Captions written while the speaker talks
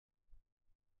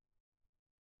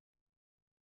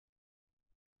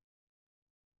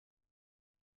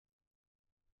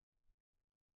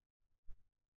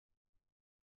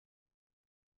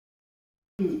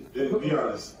And to be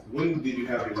honest, when did you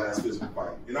have your last physical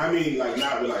fight? And I mean, like,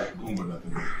 not with like boom or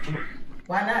nothing.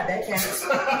 Why not? That counts.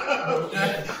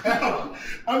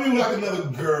 I mean, like another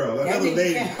girl, another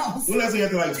lady. Counts. When else you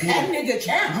have to like? That nigga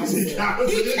counts. He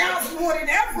counts more than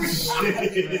everybody.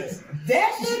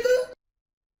 That nigga.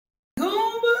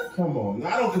 Goomba. Come on,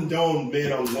 I don't condone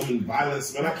man on woman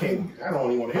violence, man. I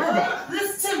don't even want to hear about it.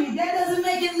 Listen to me, that doesn't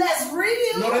make it less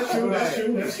real. No, that's true. That's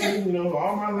true. That's true. You know,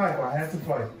 all my life I had to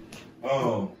fight.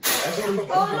 That's true.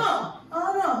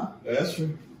 Hold on. That's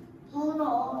true. Hold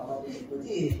on.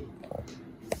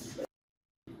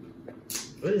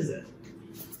 What is that?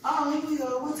 Oh, here we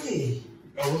go. What's it?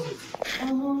 Oh, what's it?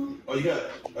 Oh, you got.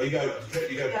 Yeah, I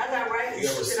got right. You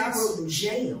got receipts? I wrote in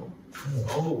jail.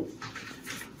 Oh.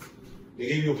 They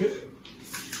gave you a picture?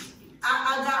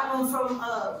 I got one from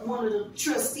one of the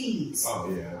trustees. Oh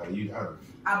yeah,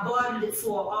 I bought it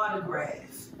for an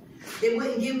autograph. They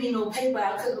wouldn't give me no paper.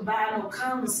 I couldn't buy no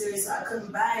commissary, so I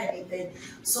couldn't buy anything.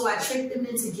 So I tricked them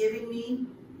into giving me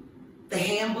the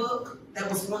handbook that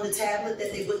was on the tablet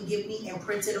that they wouldn't give me and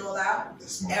print it all out.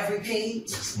 That's smart. Every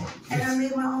page. That's smart. And I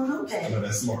made my own notepad. No,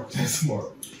 that's smart. That's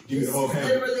smart. Give me the whole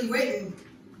handbook. Literally written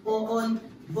on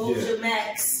Boja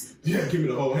Max. Yeah, give me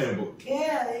the whole handbook.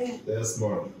 Yeah. That's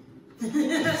smart.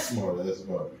 That's smart. That's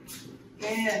smart.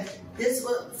 Yeah. This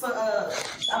was for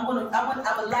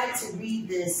I would like to read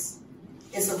this.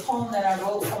 It's a poem that I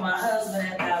wrote for my husband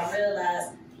after I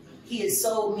realized he had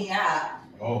sold me out.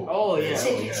 Oh yeah.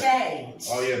 Chicken change.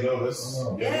 Oh yeah, no, that's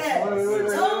Told me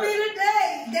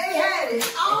today they had it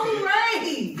all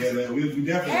right. Yeah, we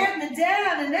definitely had me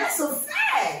down, and that's a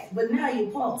fact. But now you're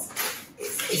pumped.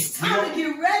 It's time to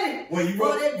get ready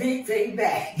for that big thing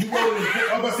back. You wrote it.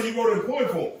 I'm about to say you wrote it in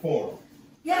poem form.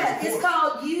 Yeah, it's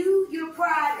called "You, Your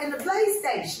Pride, and the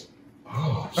PlayStation."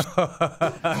 Oh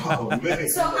man!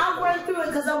 So I'll run through it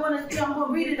because I'm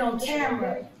gonna read it on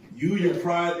camera. You, your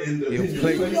pride, and your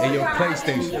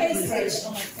PlayStation.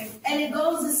 And it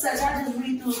goes as such. I just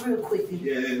read through it real quickly.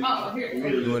 Yeah.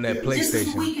 You're doing that PlayStation. Just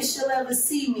as weak as she'll ever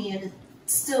see me, and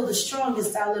still the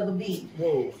strongest I'll ever be.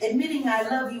 Whoa. Admitting I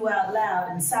love you out loud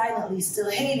and silently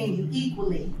still hating you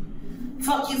equally.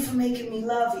 Fuck you for making me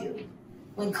love you,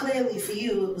 when clearly for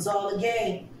you it was all a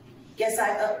game. Guess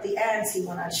I upped the ante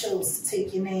when I chose to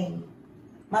take your name.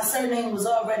 My surname was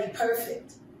already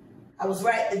perfect. I was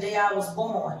right the day I was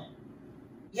born.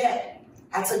 Yet,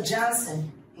 I took Johnson,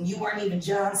 and you weren't even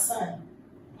John's son.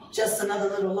 Just another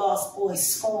little lost boy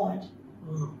scorned.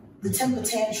 The temper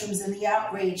tantrums and the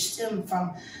outrage stem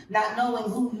from not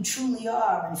knowing who you truly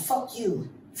are, and fuck you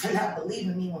for not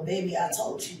believing me when, baby, I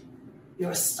told you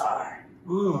you're a star.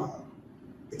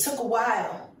 It took a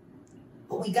while,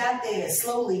 but we got there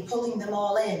slowly, pulling them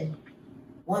all in.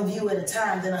 One view at a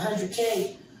time, then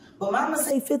 100K. But mama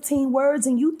say 15 words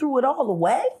and you threw it all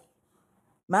away?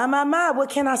 My, what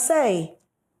can I say?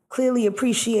 Clearly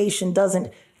appreciation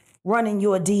doesn't run in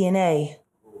your DNA.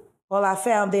 All I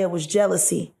found there was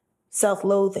jealousy,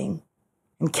 self-loathing,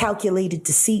 and calculated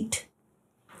deceit,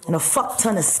 and a fuck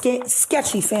ton of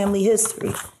sketchy family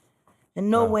history. And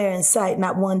nowhere in sight,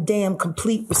 not one damn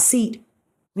complete receipt.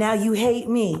 Now you hate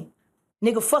me.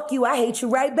 Nigga, fuck you, I hate you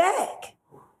right back.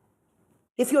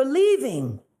 If you're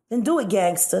leaving, then do it,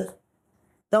 gangster.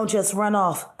 Don't just run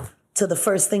off to the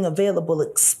first thing available,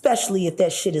 especially if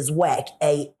that shit is whack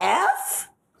AF.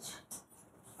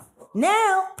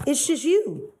 Now, it's just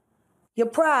you, your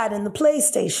pride, and the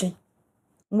PlayStation.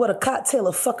 What a cocktail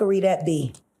of fuckery that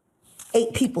be.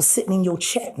 8 people sitting in your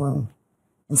chat room,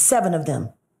 and 7 of them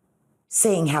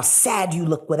saying how sad you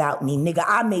look without me. Nigga,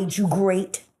 I made you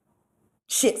great.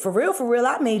 Shit, for real,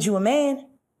 I made you a man.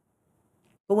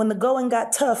 But when the going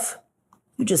got tough,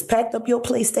 you just packed up your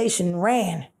PlayStation and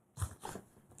ran.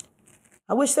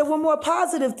 I wish there were more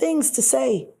positive things to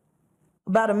say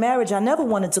about a marriage I never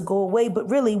wanted to go away, but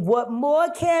really, what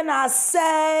more can I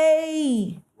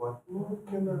say? What more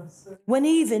can I say? When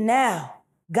even now,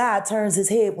 God turns his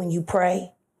head when you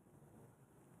pray.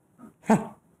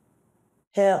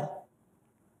 Hell,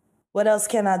 what else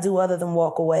can I do other than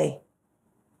walk away?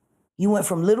 You went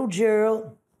from little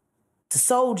Gerald to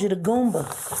soldier to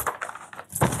Goomba.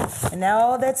 And now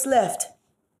all that's left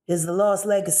is the lost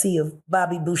legacy of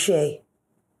Bobby Boucher.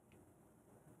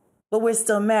 But we're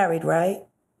still married, right?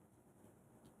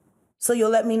 So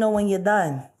you'll let me know when you're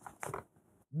done.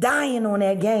 Dying on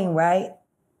that game, right?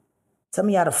 Tell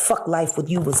me how the fuck life with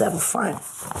you was ever fun.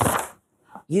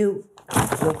 You,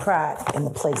 your pride, and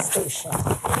the PlayStation.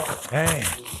 Dang.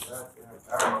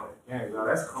 Dang, yo,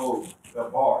 that's cold. The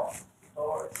bars.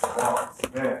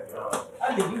 Man, yo.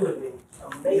 I think you would be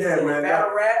amazing. Yeah, man.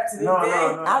 Battle rap to this day. No.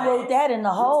 I wrote that in the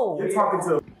hole. You're talking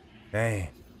to. Dang.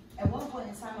 At one point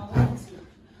in time, I wanted to.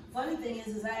 Funny thing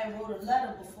is I had wrote a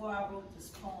letter before I wrote this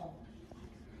poem.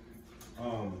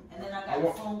 And then I got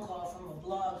a phone call from a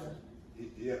blogger.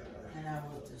 Yeah. And I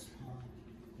wrote this poem.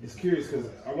 It's curious because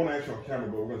I want to ask you on camera,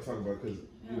 but we're going to talk about it because,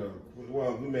 you know,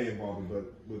 well, we may involve it,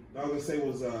 but what I was going to say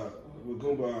was with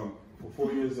Goomba, for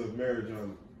 4 years of marriage,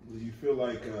 do you feel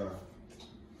like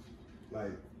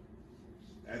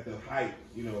at the height,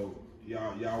 you know,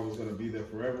 y'all was going to be there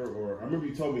forever? Or I remember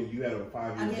you told me you had a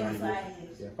 5-year evaluation. 5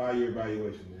 years. Yeah, 5-year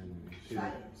evaluation. And shit.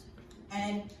 5 years.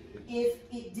 And if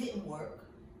it didn't work,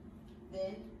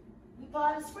 then we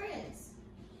part as friends.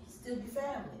 Still be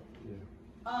family. Yeah.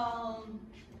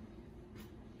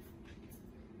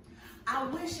 I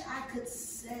wish I could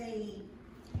say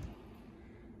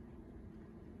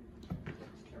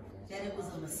that it was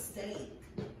a mistake.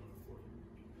 It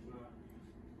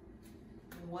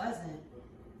wasn't.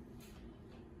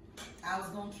 I was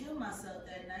gonna kill myself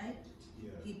that night. Yeah.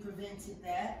 He prevented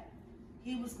that.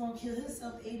 He was gonna kill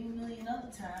himself 80 million other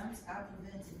times. I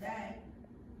prevented that.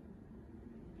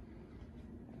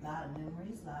 A lot of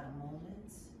memories, a lot of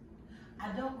moments.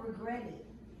 I don't regret it,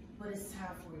 but it's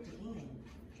time for it to end.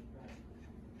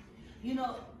 You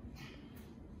know,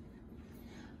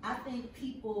 I think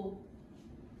people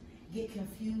get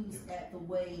confused at the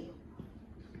way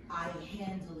I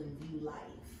handle and view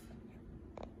life.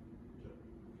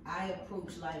 I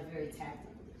approach life very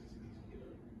tactically.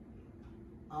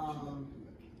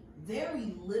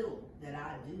 Very little that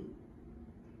I do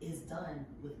is done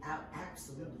without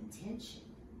absolute intention.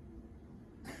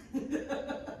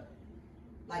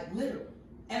 Like literally,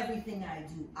 everything I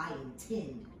do, I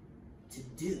intend to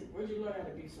do. Where'd you learn how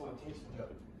to be so intentional?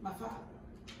 My father.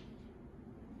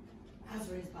 I was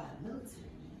raised by a military.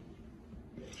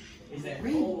 Is that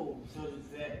Really? old? So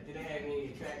did they have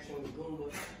any attraction with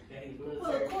Goomba that he's military?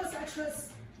 Well, of course, I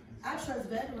trust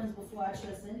veterans before I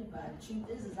trust anybody. The truth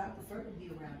is I prefer to be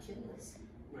around killers.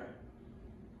 Right.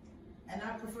 And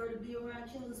I prefer to be around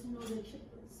killers who know they're killers.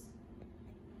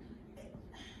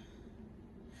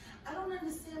 I don't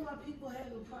understand why people have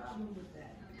a problem with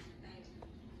that.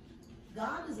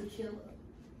 God is a killer.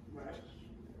 Right.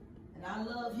 And I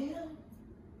love him.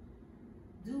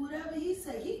 Do whatever he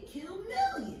said. He killed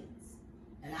millions.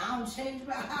 And I don't change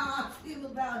about how I feel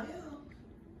about him.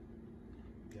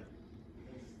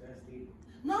 That's deep.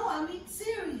 No, I mean,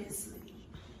 seriously.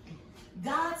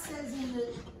 God says in the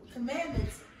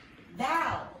commandments,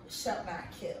 thou shalt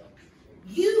not kill.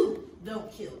 You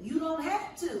don't kill. You don't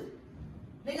have to.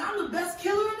 Nigga, I'm the best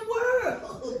killer in the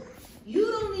world. You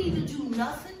don't need to do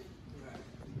nothing.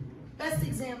 Best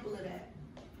example of that.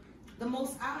 The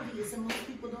most obvious, and most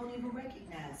people don't even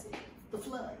recognize it, the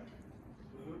flood,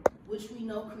 which we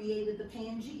know created the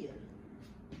Pangea,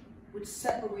 which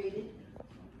separated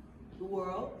the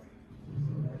world.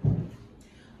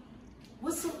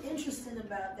 What's so interesting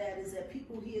about that is that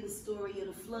people hear the story of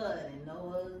the flood, and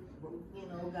Noah, you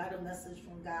know, got a message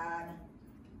from God.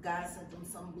 God sent them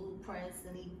some blueprints,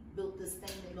 and he built this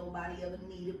thing that nobody ever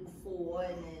needed before,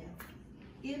 and then,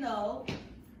 you know,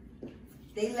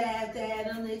 they laughed at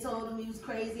him. They told him he was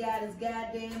crazy out of his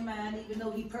goddamn mind, even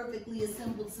though he perfectly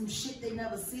assembled some shit they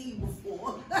never seen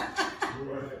before.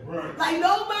 Right. Like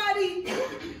nobody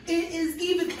is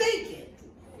even thinking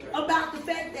about the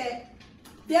fact that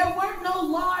there weren't no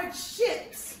large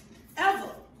ships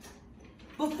ever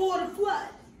before the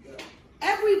flood.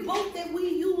 Every boat that we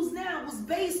use now was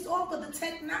based off of the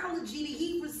technology that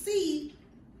he received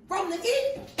from the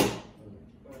eagle.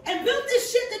 And built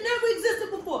this shit that never existed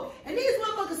before. And these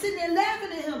motherfuckers sitting there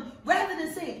laughing at him rather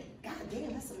than saying, God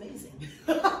damn, that's amazing.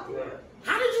 How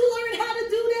did you learn how to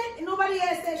do that? And nobody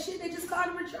asked that shit. They just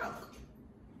called him a joke.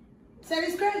 Said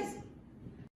he's crazy.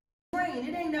 Rain.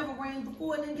 It ain't never rained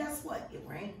before. And then guess what? It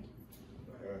rained.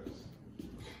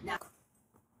 Now,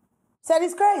 said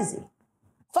he's crazy.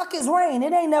 Fuck is rain.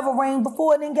 It ain't never rained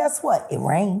before. And then guess what? It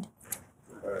rained.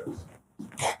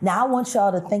 Now I want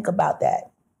y'all to think about that.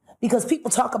 Because people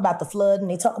talk about the flood and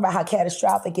they talk about how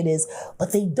catastrophic it is,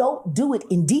 but they don't do it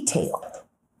in detail.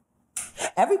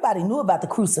 Everybody knew about the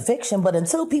crucifixion, but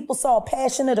until people saw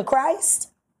Passion of the Christ,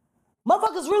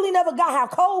 motherfuckers really never got how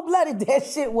cold-blooded that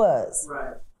shit was.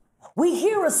 Right. We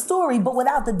hear a story, but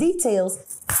without the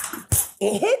details,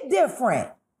 it hit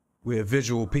different. We're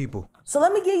visual people. So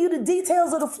let me give you the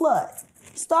details of the flood,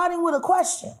 starting with a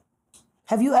question.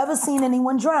 Have you ever seen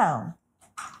anyone drown?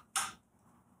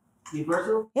 You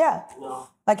personal? Yeah. No.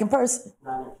 Like in person?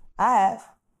 Not I have.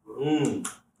 I ain't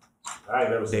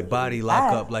never They seen body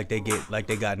lock up like they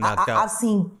got knocked out. I've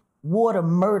seen water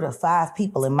murder 5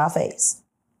 people in my face.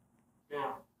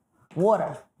 Yeah.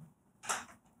 Water.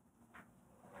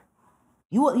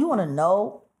 You want to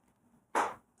know?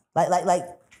 Like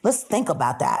Let's think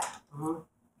about that. I'm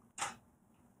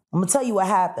gonna tell you what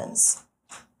happens.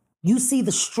 You see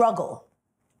the struggle.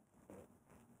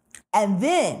 And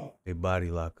then Their body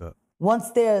lock up.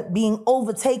 once they're being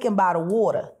overtaken by the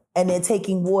water and they're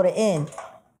taking water in,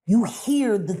 you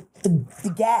hear the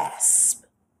gasp,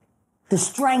 the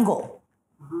strangle.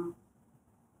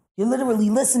 You're literally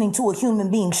listening to a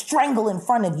human being strangle in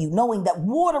front of you, knowing that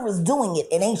water is doing it.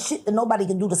 It ain't shit that nobody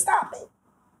can do to stop it.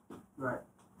 Right.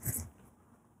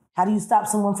 How do you stop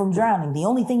someone from drowning? The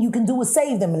only thing you can do is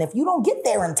save them. And if you don't get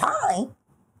there in time,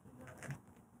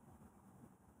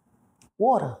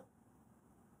 water,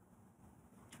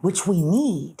 which we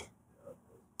need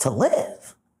to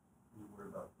live.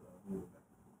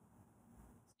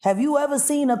 Have you ever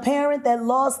seen a parent that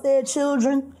lost their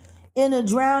children in a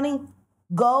drowning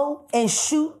go and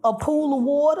shoot a pool of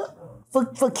water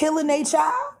for killing their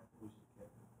child?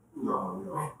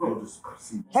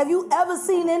 Have you ever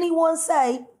seen anyone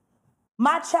say,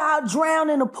 my child drowned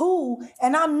in a pool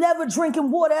and I'm never drinking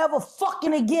water ever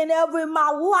fucking again ever in my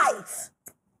life?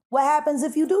 What happens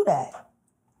if you do that?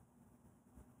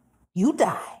 You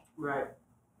die. Right.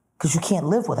 Because you can't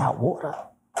live without water.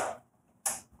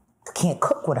 You can't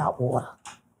cook without water.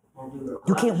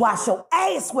 You can't wash your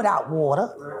ass without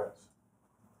water. Right.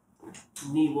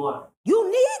 You need water.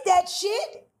 You need that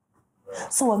shit.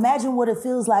 So imagine what it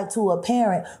feels like to a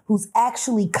parent who's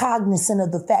actually cognizant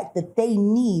of the fact that they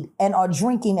need and are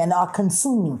drinking and are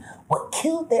consuming what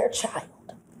killed their child.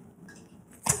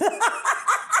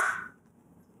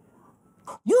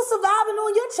 You surviving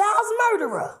on your child's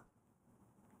murderer.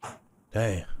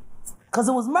 Damn. Because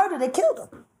it was murder that killed him.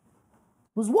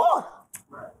 It was water.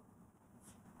 Right.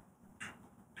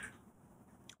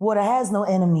 Water has no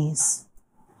enemies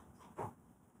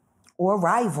or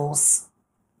rivals.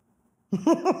 That's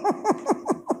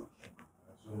some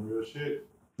real shit.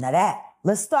 Now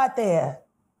let's start there.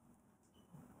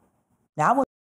 Now I want